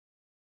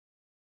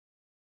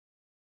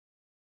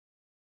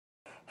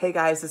Hey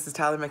guys, this is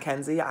Tyler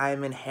McKenzie.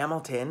 I'm in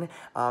Hamilton,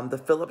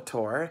 the Philip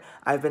Tour.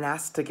 I've been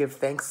asked to give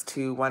thanks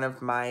to one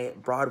of my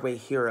Broadway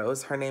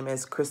heroes. Her name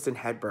is Kristen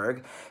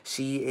Hedberg.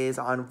 She is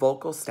on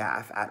vocal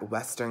staff at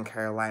Western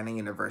Carolina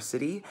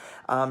University.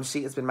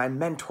 She has been my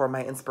mentor,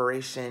 my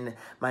inspiration,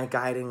 my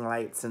guiding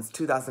light since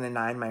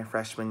 2009, my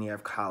freshman year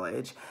of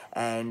college.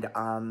 And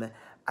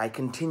I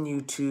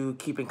continue to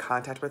keep in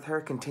contact with her,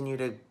 continue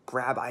to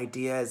grab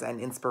ideas and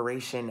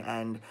inspiration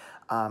and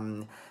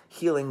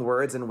healing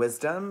words and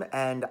wisdom,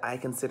 and I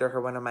consider her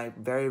one of my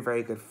very,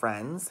 very good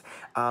friends.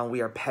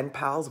 We are pen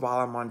pals while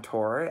I'm on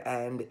tour,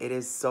 and it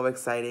is so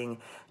exciting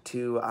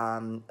to,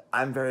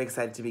 I'm very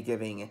excited to be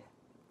giving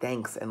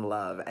thanks and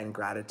love and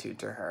gratitude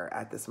to her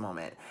at this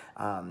moment.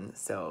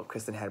 So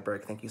Kristen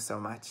Hedberg, thank you so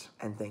much,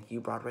 and thank you,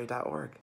 Broadway.org.